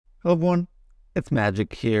Hello everyone, it's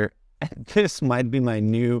Magic here, and this might be my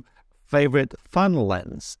new favorite fun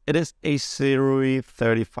lens. It is a Sirui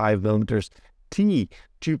 35mm T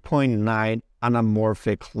 2.9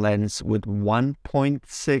 anamorphic lens with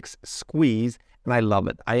 1.6 squeeze, and I love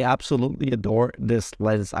it. I absolutely adore this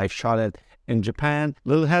lens. I shot it in Japan.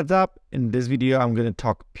 Little heads up, in this video I'm going to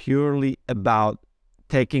talk purely about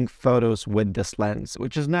taking photos with this lens,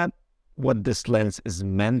 which is not what this lens is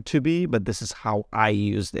meant to be, but this is how I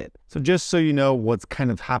used it. So just so you know what's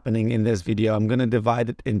kind of happening in this video, I'm going to divide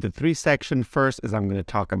it into three sections. First is I'm going to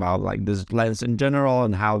talk about like this lens in general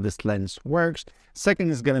and how this lens works.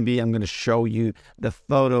 Second is going to be I'm going to show you the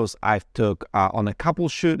photos I took on a couple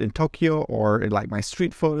shoot in Tokyo, or like my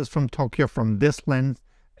street photos from Tokyo from this lens.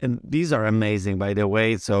 And these are amazing, by the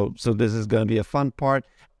way. So this is going to be a fun part.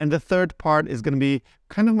 And the third part is going to be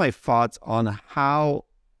kind of my thoughts on how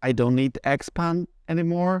I don't need to XPAN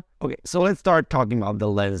anymore. Okay, so let's start talking about the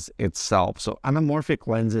lens itself. So anamorphic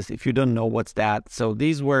lenses, if you don't know what's that, so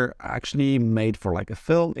these were actually made for like a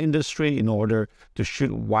film industry in order to shoot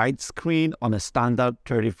widescreen on a standard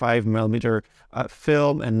 35mm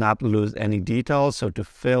film and not lose any details. So to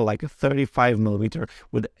fill like a 35mm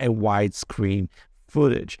with a widescreen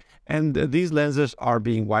footage. And these lenses are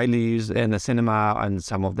being widely used in the cinema, and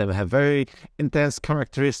some of them have very intense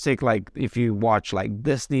characteristic. Like if you watch like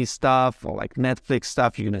Disney stuff or like Netflix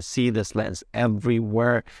stuff, you're gonna see this lens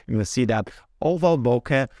everywhere. You're gonna see that oval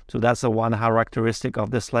bokeh. So that's the one characteristic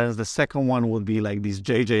of this lens. The second one would be like these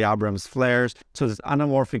J.J. Abrams flares. So this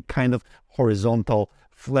anamorphic kind of horizontal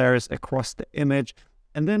flares across the image.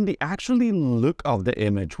 And then the actually look of the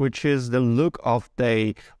image, which is the look of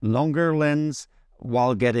the longer lens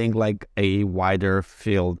while getting like a wider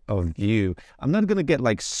field of view. I'm not going to get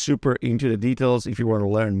like super into the details. If you want to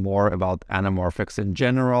learn more about anamorphics in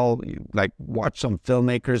general, like watch some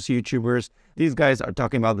filmmakers, YouTubers. These guys are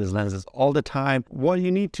talking about these lenses all the time. What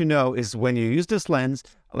you need to know is when you use this lens,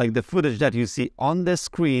 like the footage that you see on the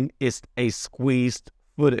screen is a squeezed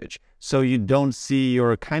footage. So you don't see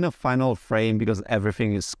your kind of final frame because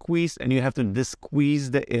everything is squeezed, and you have to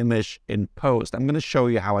de-squeeze the image in post. I'm going to show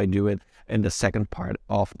you how I do it in the second part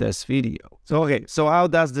of this video. So okay, so how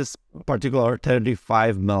does this particular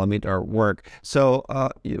 35mm work? So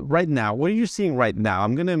right now, what are you seeing right now?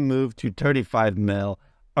 I'm going to move to 35mm.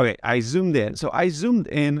 Okay, I zoomed in. So I zoomed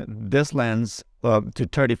in this lens to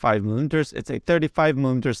 35mm. It's a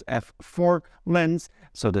 35mm f4 lens.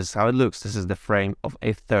 So this is how it looks. This is the frame of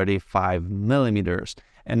a 35mm.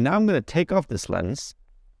 And now I'm going to take off this lens.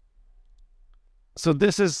 So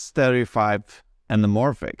this is 35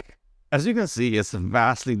 anamorphic. As you can see, it's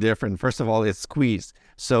vastly different. First of all, it's squeezed.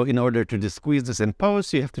 So in order to squeeze this in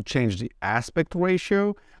post, you have to change the aspect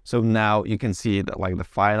ratio. So now you can see that like the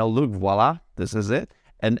final look, voila, this is it.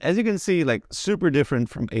 And as you can see, like super different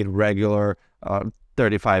from a regular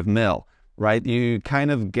 35mm, right? You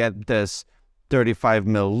kind of get this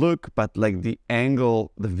 35mm look, but like the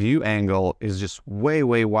angle, the view angle is just way,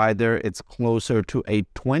 way wider. It's closer to a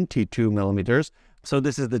 22mm. So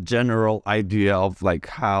this is the general idea of like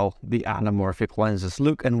how the anamorphic lenses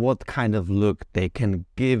look and what kind of look they can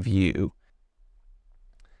give you.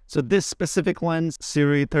 So this specific lens,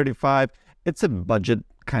 Sirui 35, it's a budget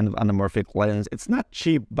kind of anamorphic lens. It's not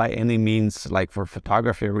cheap by any means, like for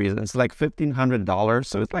photography reasons. It's like $1,500.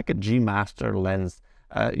 So it's like a G Master lens,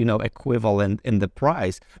 you know, equivalent in the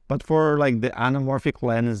price. But for like the anamorphic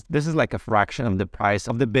lens, this is like a fraction of the price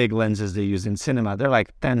of the big lenses they use in cinema. They're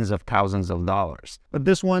like tens of thousands of dollars. But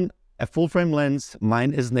this one, a full frame lens,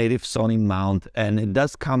 mine is native Sony mount, and it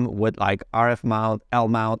does come with like RF mount, L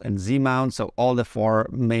mount, and Z mount. So all the four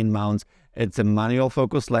main mounts. It's a manual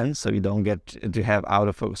focus lens, so you don't get to have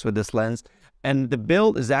autofocus with this lens. And the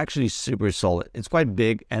build is actually super solid. It's quite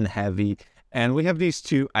big and heavy. And we have these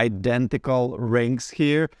two identical rings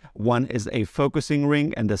here. One is a focusing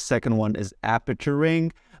ring and the second one is aperture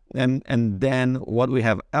ring. And then what we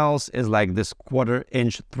have else is like this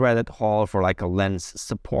 1/4-inch threaded hole for like a lens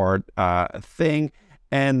support thing.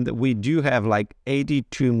 And we do have like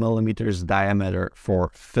 82mm diameter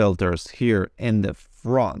for filters here in the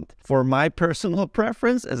front. For my personal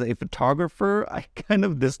preference as a photographer, I kind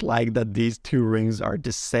of dislike that these two rings are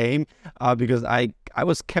the same because I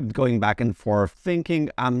was kept going back and forth thinking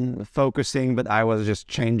I'm focusing, but I was just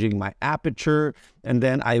changing my aperture, and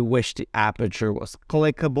then I wish the aperture was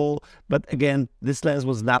clickable. But again, this lens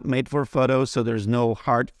was not made for photos, so there's no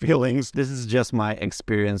hard feelings. This is just my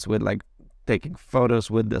experience with like taking photos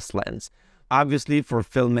with this lens. Obviously, for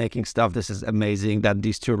filmmaking stuff, this is amazing that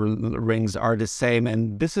these two rings are the same.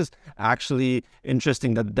 And this is actually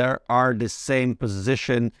interesting that there are the same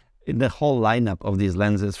position in the whole lineup of these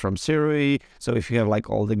lenses from Sirui. So if you have like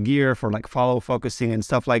all the gear for like follow focusing and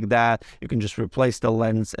stuff like that, you can just replace the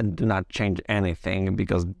lens and do not change anything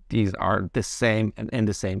because these are the same and in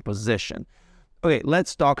the same position. Okay,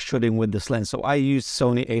 let's talk shooting with this lens. So I use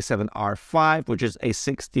Sony A7RV, which is a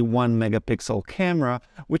 61 megapixel camera,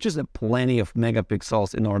 which is a plenty of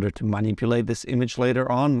megapixels in order to manipulate this image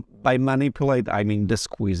later on. By manipulate, I mean the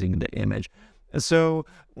squeezing the image. So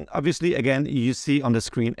obviously, again, you see on the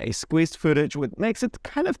screen a squeezed footage, which makes it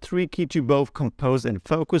kind of tricky to both compose and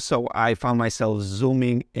focus. So I found myself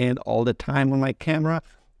zooming in all the time on my camera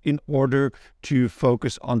in order to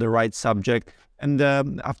focus on the right subject. And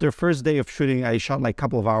after first day of shooting, I shot like a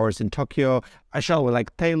couple of hours in Tokyo. I shot with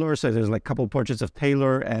like Taylor, so there's like a couple of portraits of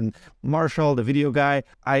Taylor and Marshall, the video guy.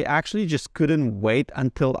 I actually just couldn't wait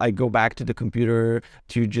until I go back to the computer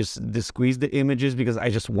to just squeeze the images because I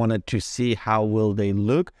just wanted to see how will they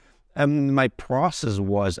look. My process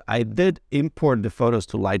was I did import the photos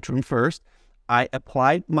to Lightroom first. I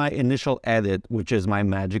applied my initial edit, which is my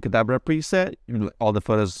Magic Cadabra preset. All the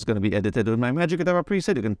photos is going to be edited with my Magic Cadabra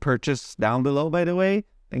preset. You can purchase down below, by the way.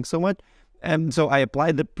 Thanks so much. And so I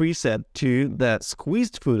applied the preset to the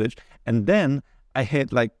squeezed footage, and then I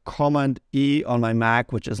hit like Command E on my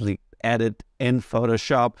Mac, which is like edit in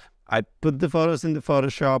Photoshop. I put the photos into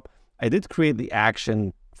Photoshop. I did create the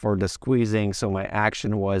action for the squeezing. So my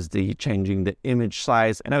action was the changing the image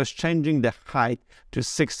size, and I was changing the height to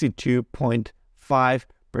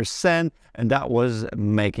 62.5%, and that was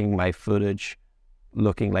making my footage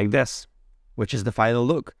looking like this, which is the final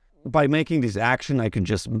look. By making this action, I could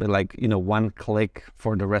just like, one click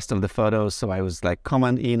for the rest of the photos. So I was like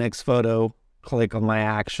Command E next photo, click on my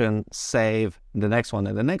action, save the next one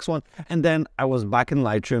and the next one. And then I was back in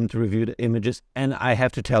Lightroom to review the images. And I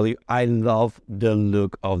have to tell you, I love the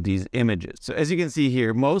look of these images. So as you can see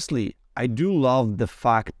here, mostly I do love the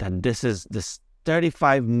fact that this is this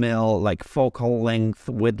 35 mil like focal length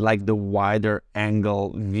with like the wider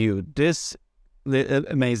angle view. This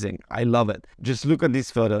amazing. I love it. Just look at these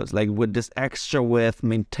photos, like with this extra width,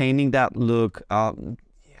 maintaining that look.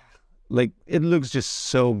 Like it looks just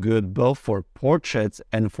so good, both for portraits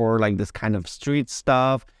and for like this kind of street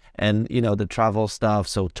stuff and the travel stuff.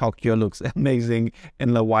 So Tokyo looks amazing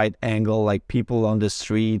in the wide angle, like people on the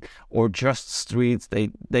street or just streets,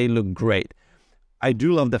 they look great. I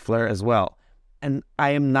do love the flare as well. And I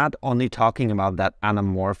am not only talking about that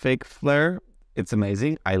anamorphic flare. It's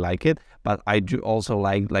amazing. I like it, but I do also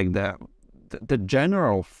like the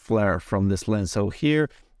general flare from this lens. So here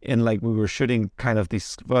in like we were shooting kind of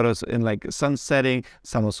these photos in like sun setting,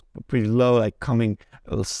 sun was pretty low, like coming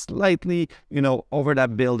slightly, over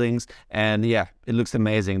that buildings. And yeah, it looks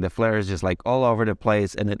amazing. The flare is just like all over the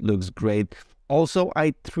place and it looks great. Also,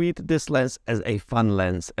 I treat this lens as a fun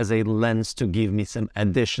lens, as a lens to give me some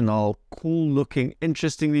additional cool looking,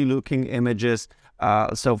 interestingly looking images.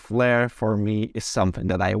 So flare for me is something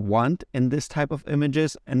that I want in this type of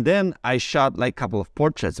images. And then I shot like a couple of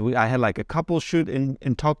portraits. I had like a couple shoot in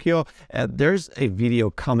Tokyo. There's a video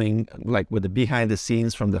coming like with the behind the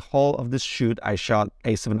scenes from the whole of this shoot. I shot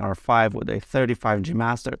A7R5 with a 35G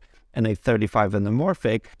master and a 35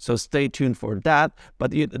 anamorphic. So stay tuned for that.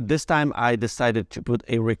 But this time I decided to put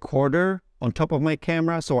a recorder on top of my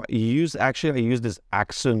camera. So I use this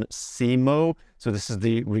Axon CMO. So this is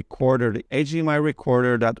the recorder, the HDMI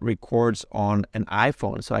recorder that records on an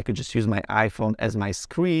iPhone. So I could just use my iPhone as my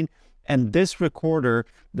screen. And this recorder,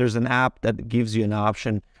 there's an app that gives you an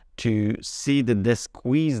option to see the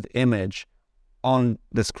squeezed image on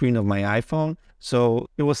the screen of my iPhone. So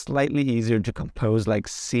it was slightly easier to compose, like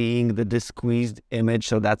seeing the squeezed image.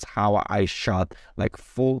 So that's how I shot like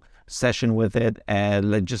full session with it.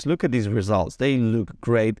 And just look at these results. They look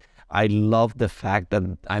great. I love the fact that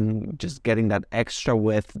I'm just getting that extra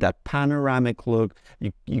width, that panoramic look.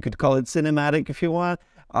 You could call it cinematic if you want.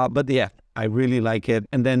 But yeah, I really like it.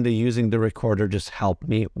 And then using the recorder just helped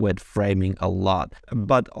me with framing a lot.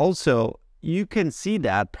 But also, you can see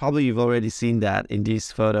that, probably you've already seen that in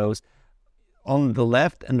these photos. On the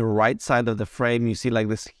left and the right side of the frame, you see like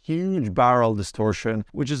this huge barrel distortion,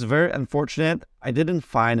 which is very unfortunate. I didn't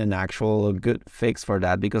find an actual good fix for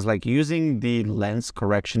that because like using the lens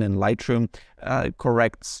correction in Lightroom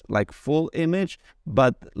corrects like full image.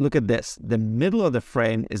 But look at this, the middle of the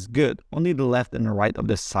frame is good. Only the left and the right of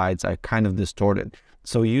the sides are kind of distorted.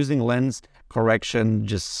 So using lens correction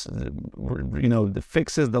just,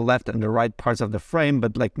 fixes the left and the right parts of the frame,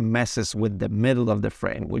 but like messes with the middle of the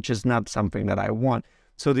frame, which is not something that I want.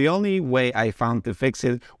 So the only way I found to fix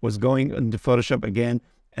it was going into Photoshop again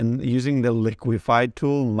and using the liquify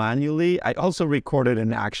tool manually. I also recorded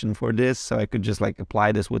an action for this, so I could just like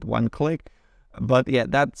apply this with one click. But yeah,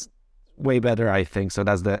 that's way better, I think. So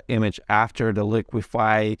that's the image after the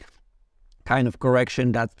liquify kind of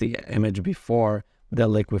correction. That's the image before the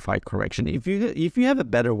liquify correction. If you have a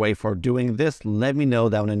better way for doing this, let me know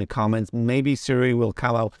down in the comments. Maybe Sirui will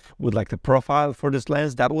come out with like the profile for this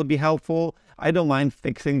lens. That would be helpful. I don't mind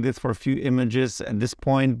fixing this for a few images at this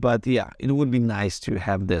point, but yeah, it would be nice to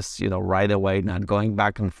have this, you know, right away, not going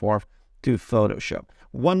back and forth to Photoshop.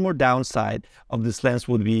 One more downside of this lens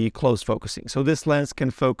would be close focusing. So this lens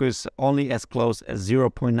can focus only as close as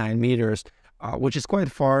 0.9 meters, which is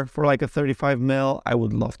quite far for like a 35mm. I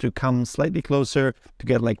would love to come slightly closer to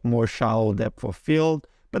get like more shallow depth of field.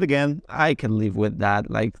 But again, I can live with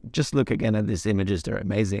that. Like, just look again at these images. They're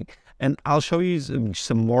amazing. And I'll show you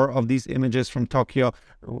some more of these images from Tokyo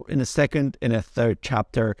in a second, in a third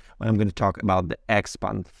chapter, when I'm going to talk about the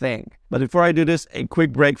XPAN thing. But before I do this, a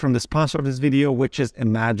quick break from the sponsor of this video, which is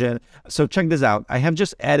Imagine. So check this out. I have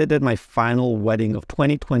just edited my final wedding of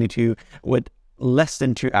 2022 with less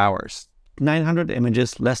than 2 hours. 900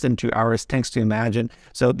 images, less than 2 hours, thanks to Imagine.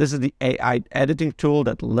 So this is the AI editing tool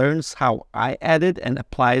that learns how I edit and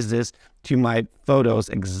applies this to my photos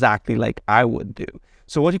exactly like I would do.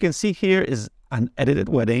 So what you can see here is an edited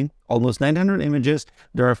wedding, almost 900 images.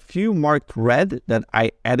 There are a few marked red that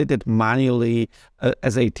I edited manually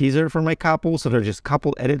as a teaser for my couple. So they're just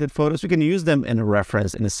couple edited photos. You can use them in a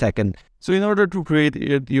reference in a second. So in order to create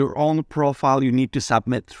your own profile, you need to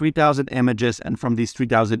submit 3,000 images. And from these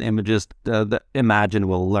 3,000 images, the Imagine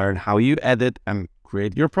will learn how you edit and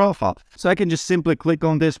create your profile. So I can just simply click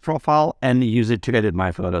on this profile and use it to edit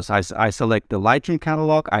my photos. I select the Lightroom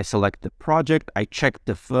catalog, I select the project, I check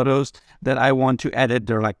the photos that I want to edit.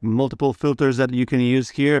 There are like multiple filters that you can use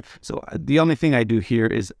here. So the only thing I do here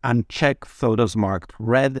is uncheck photos marked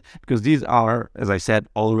red, because these are, as I said,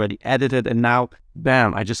 already edited. And now,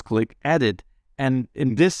 bam, I just click edit. And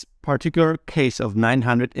in this particular case of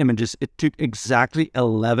 900 images, it took exactly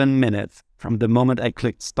 11 minutes from the moment I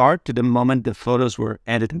clicked start to the moment the photos were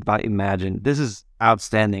edited by Imagine. This is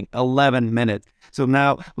outstanding, 11 minutes. So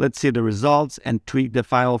now let's see the results and tweak the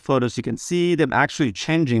final photos. You can see them actually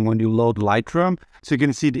changing when you load Lightroom. So you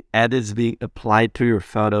can see the edits being applied to your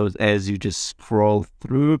photos as you just scroll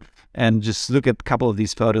through and just look at a couple of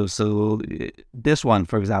these photos. So this one,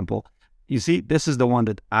 for example, you see, this is the one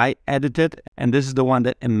that I edited, and this is the one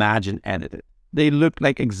that Imagine edited. They look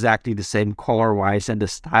like exactly the same color-wise and the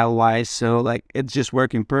style-wise, so like it's just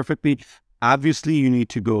working perfectly. Obviously, you need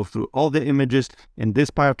to go through all the images. In this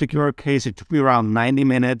particular case, it took me around 90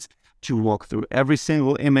 minutes to walk through every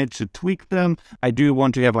single image to tweak them. I do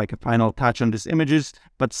want to have like a final touch on these images,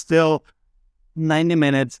 but still 90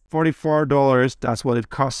 minutes, $44, that's what it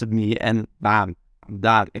costed me, and bam.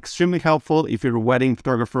 That extremely helpful. If you're a wedding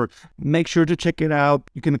photographer, make sure to check it out.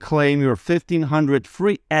 You can claim your 1,500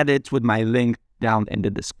 free edits with my link down in the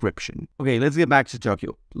description. Okay, let's get back to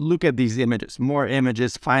Tokyo. Look at these images, more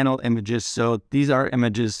images, final images. So these are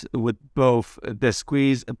images with both the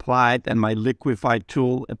squeeze applied and my liquify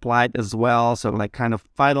tool applied as well. So like kind of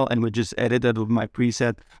final images edited with my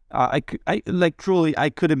preset. I like truly, I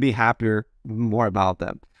couldn't be happier more about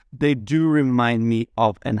them. They do remind me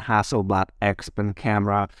of an Hasselblad XPAN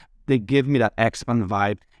camera. They give me that XPAN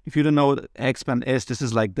vibe. If you don't know what XPAN is, this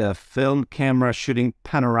is like the film camera shooting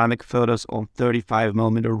panoramic photos on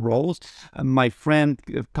 35mm rolls. My friend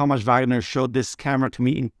Thomas Wagner showed this camera to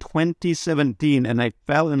me in 2017 and I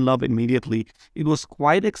fell in love immediately. It was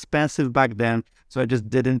quite expensive back then, so I just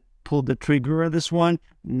didn't pull the trigger on this one.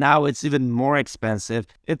 Now it's even more expensive.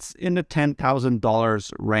 It's in the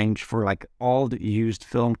 $10,000 range for like all the used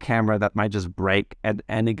film camera that might just break at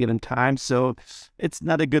any given time. So it's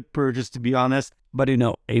not a good purchase, to be honest, but you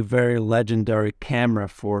know, a very legendary camera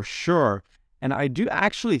for sure. And I do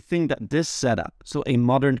actually think that this setup, so a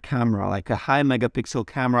modern camera, like a high megapixel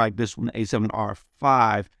camera like this one,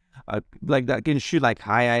 A7RV, like that can shoot like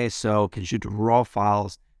high ISO, can shoot raw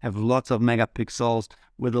files, have lots of megapixels,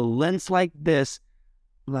 with a lens like this,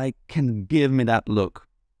 like can give me that look.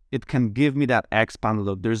 It can give me that XPAN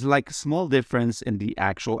look. There's like a small difference in the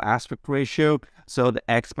actual aspect ratio. So the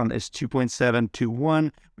XPAN is 2.7 to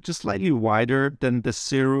 1, which is slightly wider than the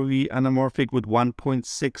Sirui Anamorphic with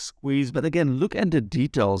 1.6 squeeze. But again, look at the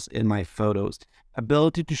details in my photos.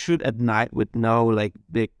 Ability to shoot at night with no like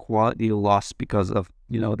big quality loss because of,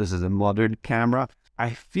 you know, this is a modern camera. I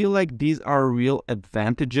feel like these are real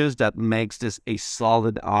advantages that makes this a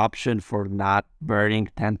solid option for not burning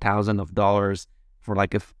 $10,000 for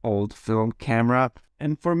like an old film camera.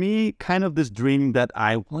 And for me, kind of this dream that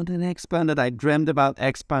I want an XPAN, that I dreamt about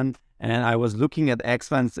XPAN, and I was looking at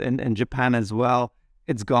XPANs in Japan as well.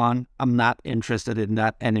 It's gone. I'm not interested in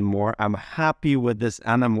that anymore. I'm happy with this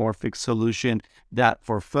anamorphic solution that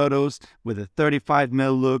for photos with a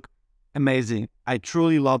 35mm look, amazing. I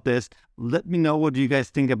truly love this. Let me know what you guys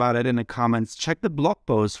think about it in the comments. Check the blog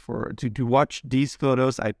post to watch these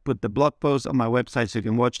photos. I put the blog post on my website so you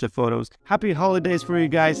can watch the photos. Happy holidays for you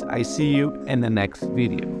guys. I see you in the next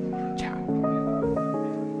video.